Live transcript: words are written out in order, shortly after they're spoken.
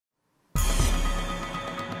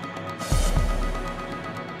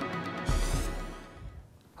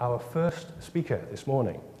Our first speaker this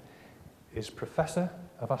morning is Professor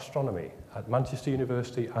of Astronomy at Manchester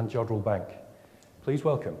University and Jodrell Bank. Please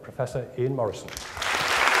welcome Professor Ian Morison.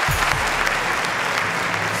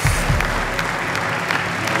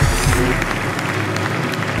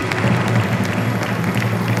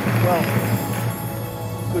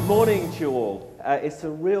 Well, good morning to you all. It's a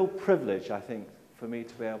real privilege, I think, for me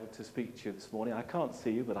to be able to speak to you this morning. I can't see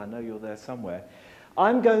you, but I know you're there somewhere.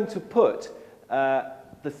 I'm going to put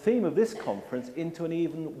the theme of this conference into an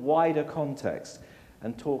even wider context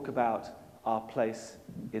and talk about our place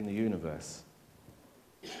in the universe.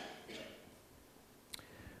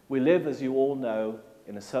 We live, as you all know,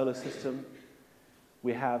 in a solar system.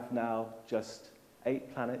 We have now just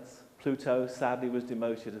 8 planets. Pluto, sadly, was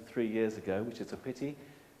demoted 3 years ago, which is a pity.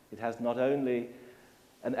 It has not only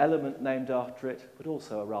an element named after it, but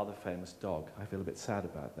also a rather famous dog. I feel a bit sad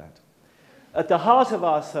about that. At the heart of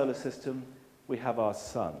our solar system, we have our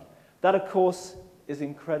sun. That, of course, is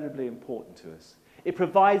incredibly important to us. It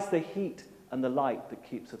provides the heat and the light that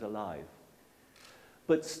keeps it alive.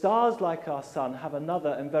 But stars like our sun have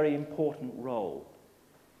another and very important role.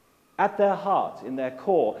 At their heart, in their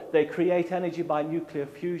core, they create energy by nuclear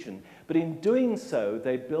fusion, but in doing so,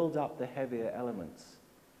 they build up the heavier elements.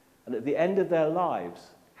 And at the end of their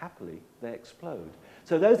lives, happily, they explode.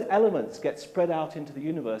 So those elements get spread out into the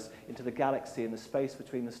universe, into the galaxy, and the space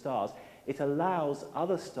between the stars. It allows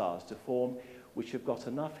other stars to form which have got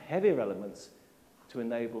enough heavier elements to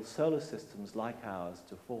enable solar systems like ours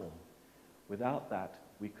to form. Without that,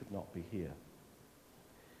 we could not be here.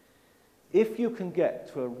 If you can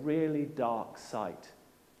get to a really dark site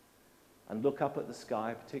and look up at the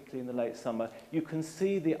sky, particularly in the late summer, you can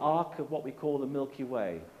see the arc of what we call the Milky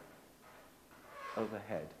Way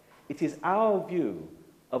overhead. It is our view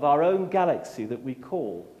of our own galaxy that we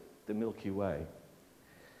call the Milky Way.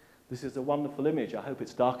 This is a wonderful image. I hope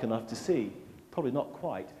it's dark enough to see. Probably not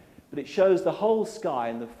quite. But it shows the whole sky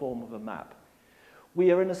in the form of a map. We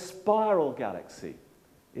are in a spiral galaxy.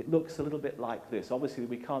 It looks a little bit like this. Obviously,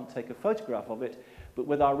 we can't take a photograph of it, but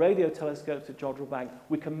with our radio telescopes at Jodrell Bank,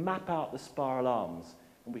 we can map out the spiral arms,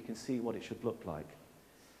 and we can see what it should look like.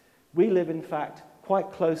 We live, in fact,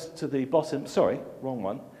 quite close to the bottom. Sorry, wrong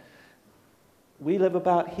one. We live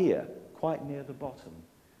about here, quite near the bottom,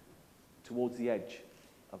 towards the edge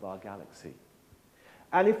of our galaxy.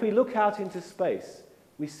 And if we look out into space,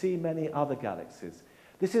 we see many other galaxies.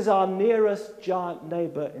 This is our nearest giant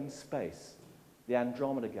neighbor in space, the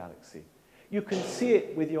Andromeda galaxy. You can see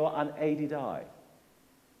it with your unaided eye.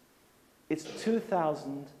 It's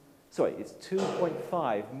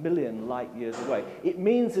 2.5 million light years away. It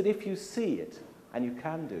means that if you see it, and you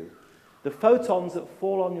can do, the photons that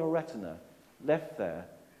fall on your retina left there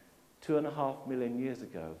 2.5 million years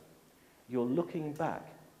ago, you're looking back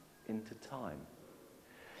into time.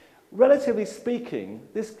 Relatively speaking,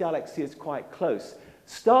 this galaxy is quite close.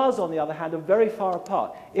 Stars, on the other hand, are very far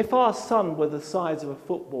apart. If our sun were the size of a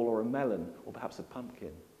football or a melon, or perhaps a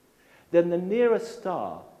pumpkin, then the nearest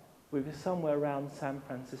star would be somewhere around San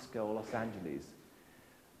Francisco or Los Angeles.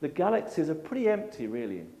 The galaxies are pretty empty,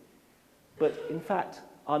 really. But in fact,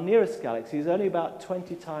 our nearest galaxy is only about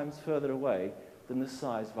 20 times further away than the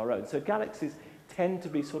size of our own. So galaxies tend to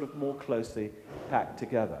be sort of more closely packed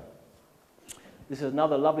together. This is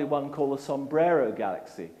another lovely one called the Sombrero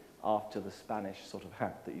Galaxy, after the Spanish sort of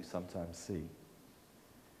hat that you sometimes see.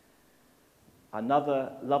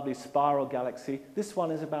 Another lovely spiral galaxy. This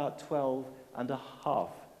one is about 12.5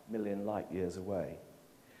 million light years away.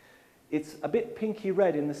 It's a bit pinky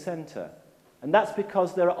red in the center, and that's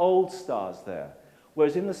because there are old stars there,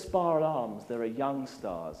 whereas in the spiral arms there are young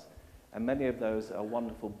stars, and many of those are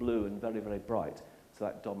wonderful blue and very, very bright, so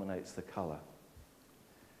that dominates the color.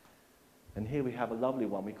 And here we have a lovely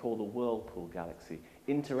one we call the Whirlpool Galaxy,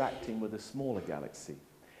 interacting with a smaller galaxy.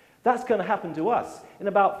 That's going to happen to us. In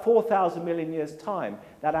about 4,000 million years' time,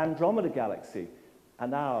 that Andromeda Galaxy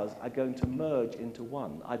and ours are going to merge into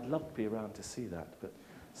one. I'd love to be around to see that, but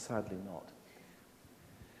sadly not.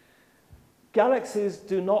 Galaxies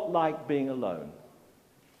do not like being alone.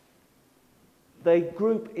 They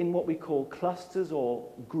group in what we call clusters or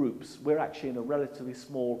groups. We're actually in a relatively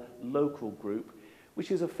small local group, which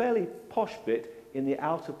is a fairly posh bit in the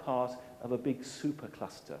outer part of a big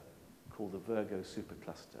supercluster called the Virgo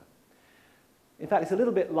supercluster. In fact, it's a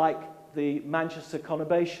little bit like the Manchester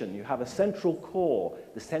conurbation. You have a central core,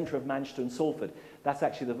 the centre of Manchester and Salford. That's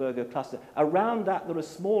actually the Virgo cluster. Around that, there are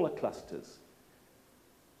smaller clusters,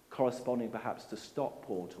 corresponding perhaps to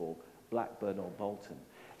Stockport or Blackburn or Bolton.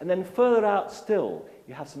 And then further out still,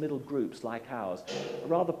 you have some little groups like ours, a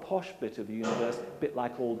rather posh bit of the universe, a bit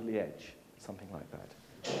like Alderley Edge, something like that.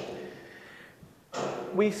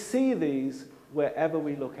 we see these wherever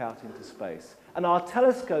we look out into space. And our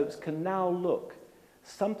telescopes can now look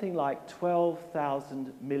something like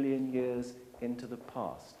 12,000 million years into the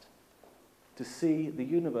past to see the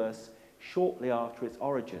universe shortly after its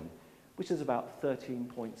origin, which is about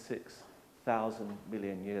 13.6 thousand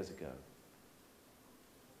million years ago.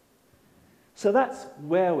 So that's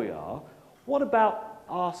where we are. What about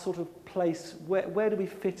our sort of place? Where do we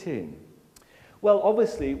fit in? Well,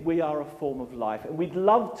 obviously, we are a form of life, and we'd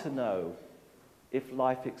love to know if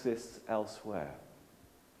life exists elsewhere.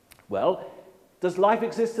 Well, does life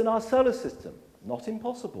exist in our solar system? Not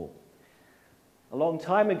impossible. A long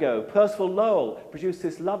time ago, Percival Lowell produced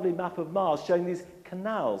this lovely map of Mars showing these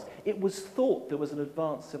canals. It was thought there was an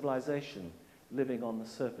advanced civilization living on the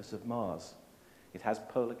surface of Mars. It has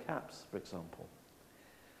polar caps, for example.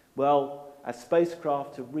 Well, as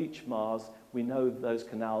spacecraft to reach Mars, we know those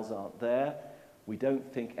canals aren't there. We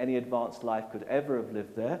don't think any advanced life could ever have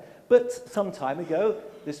lived there. But some time ago,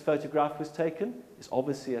 this photograph was taken. It's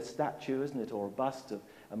obviously a statue, isn't it, or a bust of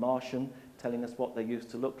a Martian telling us what they used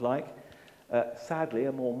to look like. Sadly,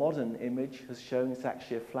 a more modern image has shown it's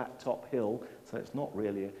actually a flat-top hill, so it's not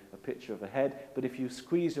really a picture of a head. But if you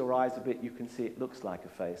squeeze your eyes a bit, you can see it looks like a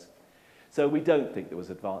face. So we don't think there was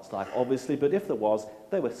advanced life, obviously, but if there was,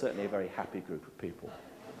 they were certainly a very happy group of people.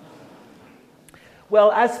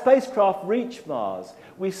 Well, as spacecraft reached Mars,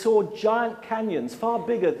 we saw giant canyons, far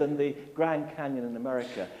bigger than the Grand Canyon in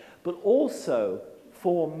America, but also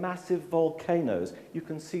 4 massive volcanoes. You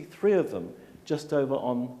can see 3 of them just over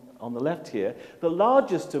on the left here, the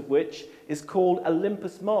largest of which is called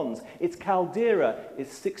Olympus Mons. Its caldera is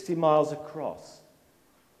 60 miles across.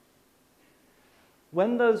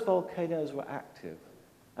 When those volcanoes were active,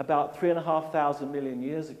 about 3,500 million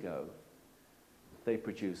years ago, they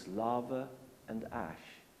produced lava and ash,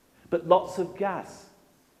 but lots of gas,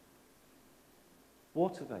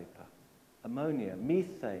 water vapor, ammonia,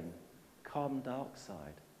 methane, carbon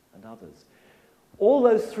dioxide, and others. All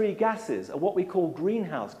those 3 gases are what we call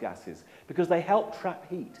greenhouse gases because they help trap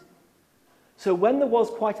heat. So when there was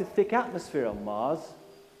quite a thick atmosphere on Mars,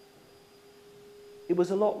 it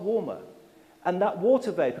was a lot warmer. And that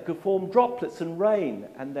water vapor could form droplets and rain,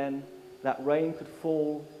 and then that rain could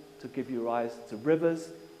fall to give you rise to rivers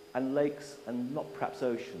and lakes and not perhaps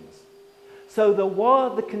oceans. So there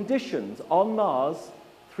were the conditions on Mars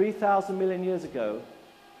 3,000 million years ago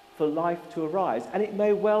for life to arise, and it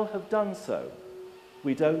may well have done so.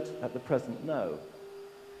 We don't at the present know.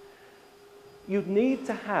 You'd need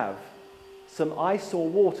to have some ice or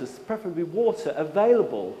water, preferably water,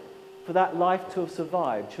 available for that life to have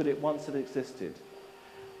survived, should it once have existed.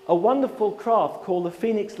 A wonderful craft called the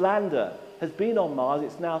Phoenix Lander has been on Mars.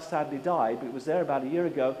 It's now sadly died, but it was there about a year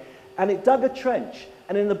ago. And it dug a trench,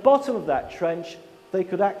 and in the bottom of that trench, they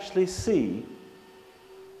could actually see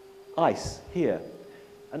ice here.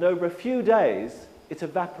 And over a few days, it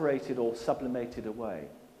evaporated or sublimated away.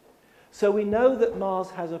 So we know that Mars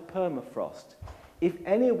has a permafrost. If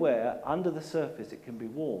anywhere under the surface it can be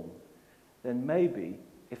warm, then maybe,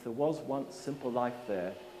 if there was once simple life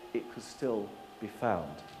there, it could still be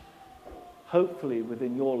found. Hopefully,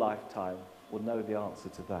 within your lifetime, we'll know the answer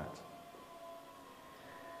to that.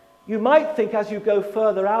 You might think, as you go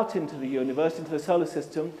further out into the universe, into the solar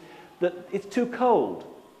system, that it's too cold.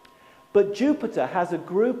 But Jupiter has a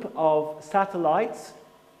group of satellites,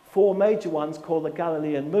 4 major ones called the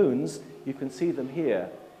Galilean moons. You can see them here.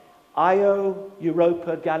 Io,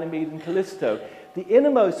 Europa, Ganymede, and Callisto. The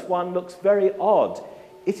innermost one looks very odd.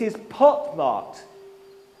 It is pockmarked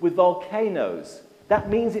with volcanoes. That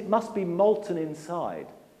means it must be molten inside.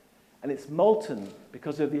 And it's molten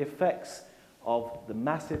because of the effects of the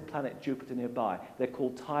massive planet Jupiter nearby. They're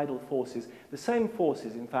called tidal forces. The same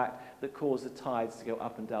forces, in fact, that cause the tides to go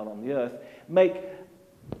up and down on the Earth, make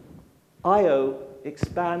Io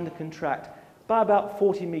expand and contract by about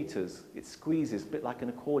 40 meters. It squeezes, a bit like an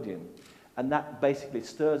accordion. And that basically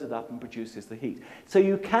stirs it up and produces the heat. So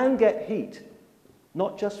you can get heat,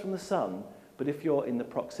 not just from the sun, but if you're in the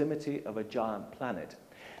proximity of a giant planet.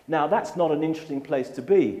 Now, that's not an interesting place to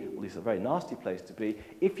be. Well, it's a very nasty place to be.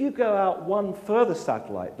 If you go out one further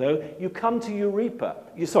satellite, though, you come to Europa.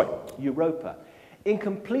 In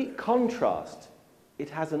complete contrast, it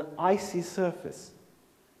has an icy surface.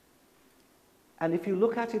 And if you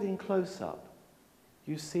look at it in close-up,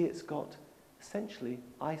 you see it's got essentially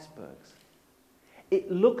icebergs.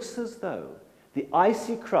 It looks as though the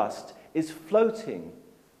icy crust is floating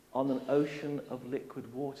on an ocean of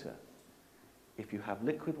liquid water. If you have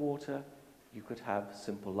liquid water, you could have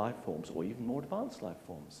simple life forms or even more advanced life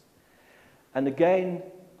forms. And again,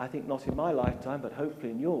 I think not in my lifetime, but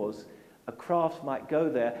hopefully in yours, a craft might go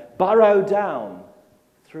there, burrow down,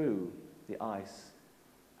 through the ice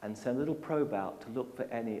and send a little probe out to look for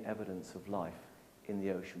any evidence of life in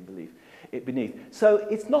the ocean beneath. So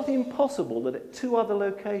it's not impossible that at 2 other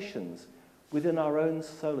locations within our own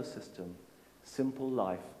solar system, simple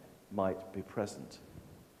life might be present.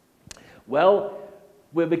 Well,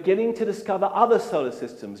 we're beginning to discover other solar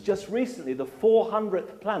systems. Just recently, the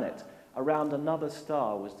 400th planet around another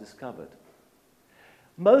star was discovered.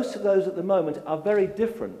 Most of those at the moment are very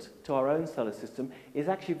different to our own solar system. It's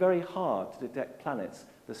actually very hard to detect planets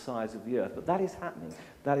the size of the Earth, but that is happening.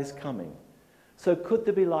 That is coming. So could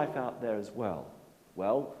there be life out there as well?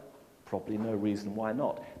 Well, probably no reason why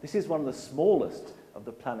not. This is one of the smallest of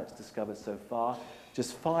the planets discovered so far,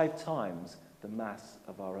 just 5 times the mass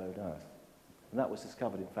of our own Earth. And that was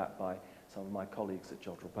discovered, in fact, by some of my colleagues at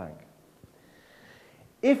Jodrell Bank.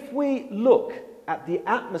 If we look at the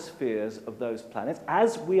atmospheres of those planets,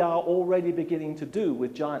 as we are already beginning to do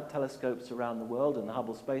with giant telescopes around the world and the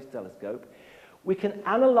Hubble Space Telescope, we can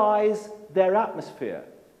analyze their atmosphere.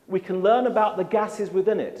 We can learn about the gases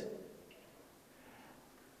within it.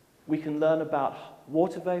 We can learn about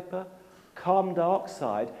water vapor, carbon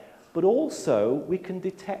dioxide, but also we can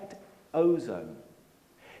detect ozone.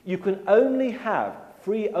 You can only have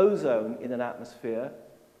free ozone in an atmosphere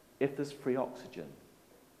if there's free oxygen.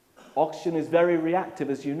 Oxygen is very reactive,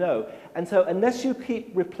 as you know, and so unless you keep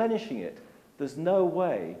replenishing it, there's no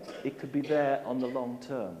way it could be there on the long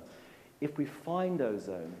term. If we find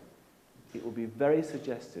ozone, it will be very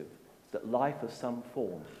suggestive that life of some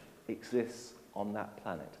form exists on that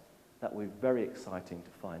planet. That will be very exciting to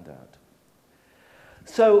find out.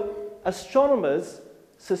 So astronomers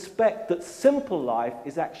suspect that simple life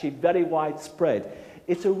is actually very widespread.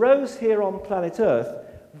 It arose here on planet Earth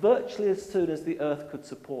virtually as soon as the Earth could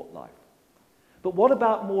support life. But what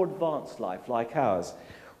about more advanced life like ours?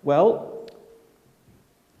 Well,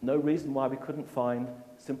 no reason why we couldn't find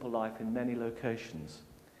simple life in many locations.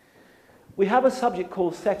 We have a subject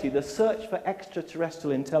called SETI, the search for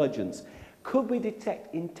extraterrestrial intelligence. Could we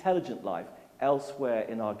detect intelligent life elsewhere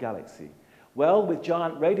in our galaxy? Well, with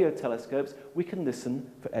giant radio telescopes, we can listen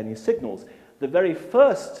for any signals. The very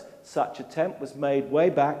first such attempt was made way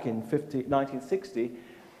back in 1960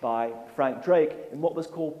 by Frank Drake in what was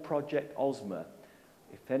called Project Ozma.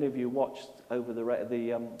 If any of you watched over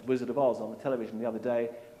the Wizard of Oz on the television the other day,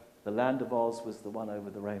 the Land of Oz was the one over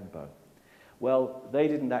the rainbow. Well, they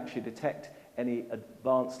didn't actually detect any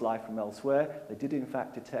advanced life from elsewhere. They did, in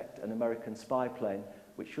fact, detect an American spy plane,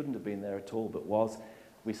 which shouldn't have been there at all, but was.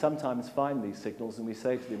 We sometimes find these signals, and we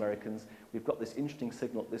say to the Americans, we've got this interesting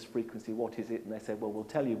signal at this frequency, what is it? And they say, well, we'll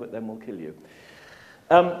tell you, but then we'll kill you.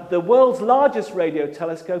 The world's largest radio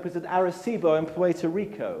telescope is at Arecibo in Puerto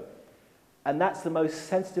Rico, and that's the most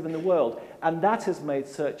sensitive in the world. And that has made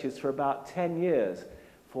searches for about 10 years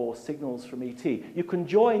for signals from ET. You can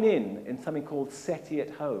join in something called SETI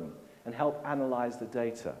at home and help analyze the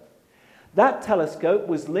data. That telescope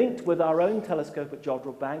was linked with our own telescope at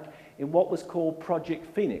Jodrell Bank in what was called Project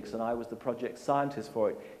Phoenix, and I was the project scientist for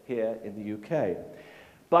it here in the UK.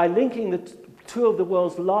 By linking the 2 of the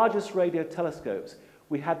world's largest radio telescopes,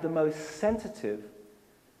 we had the most sensitive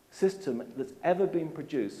system that's ever been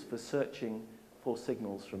produced for searching for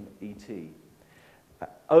signals from ET.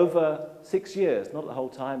 Over 6 years, not the whole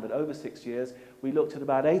time, but over 6 years, we looked at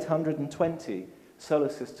about 820 solar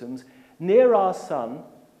systems near our sun,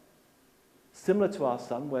 similar to our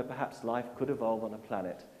sun, where perhaps life could evolve on a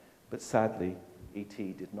planet, but sadly, ET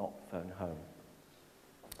did not phone home.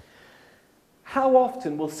 How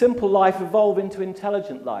often will simple life evolve into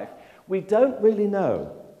intelligent life? We don't really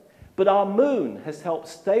know, but our moon has helped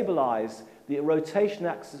stabilize the rotation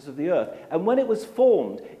axis of the Earth, and when it was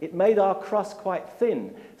formed, it made our crust quite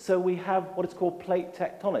thin, so we have what is called plate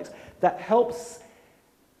tectonics. That helps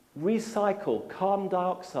recycle carbon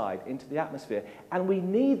dioxide into the atmosphere, and we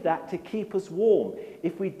need that to keep us warm.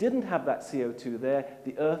 If we didn't have that CO2 there,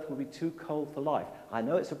 the Earth would be too cold for life. I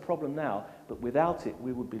know it's a problem now, but without it,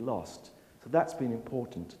 we would be lost. So that's been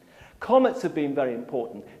important. Comets have been very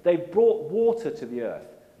important. They've brought water to the Earth.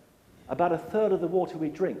 About 1/3 of the water we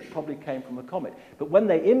drink probably came from a comet. But when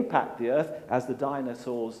they impact the Earth, as the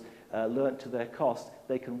dinosaurs learnt to their cost,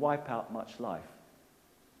 they can wipe out much life.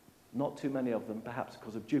 Not too many of them, perhaps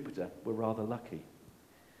because of Jupiter, were rather lucky.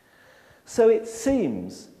 So it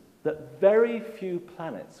seems that very few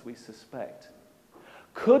planets, we suspect,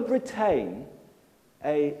 could retain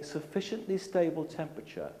a sufficiently stable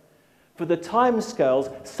temperature for the timescales,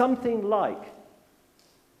 something like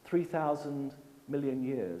 3,000 million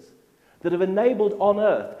years, that have enabled on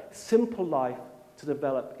Earth simple life to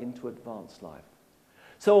develop into advanced life.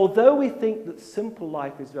 So although we think that simple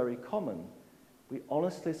life is very common, we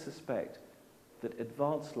honestly suspect that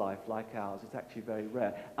advanced life like ours is actually very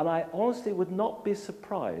rare. And I honestly would not be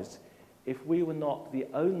surprised if we were not the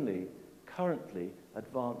only currently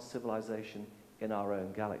advanced civilization in our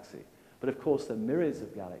own galaxy. But of course, there are myriads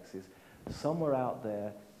of galaxies. Somewhere out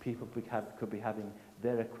there, people could be having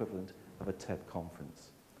their equivalent of a TED conference.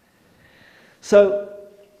 So,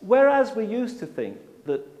 whereas we used to think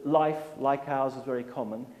that life like ours is very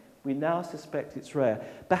common, we now suspect it's rare.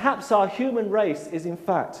 Perhaps our human race is in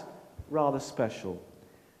fact rather special.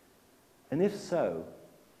 And if so,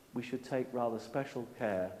 we should take rather special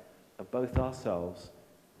care of both ourselves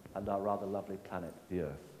and our rather lovely planet, the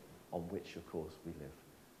Earth, on which, of course, we live.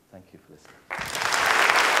 Thank you for listening.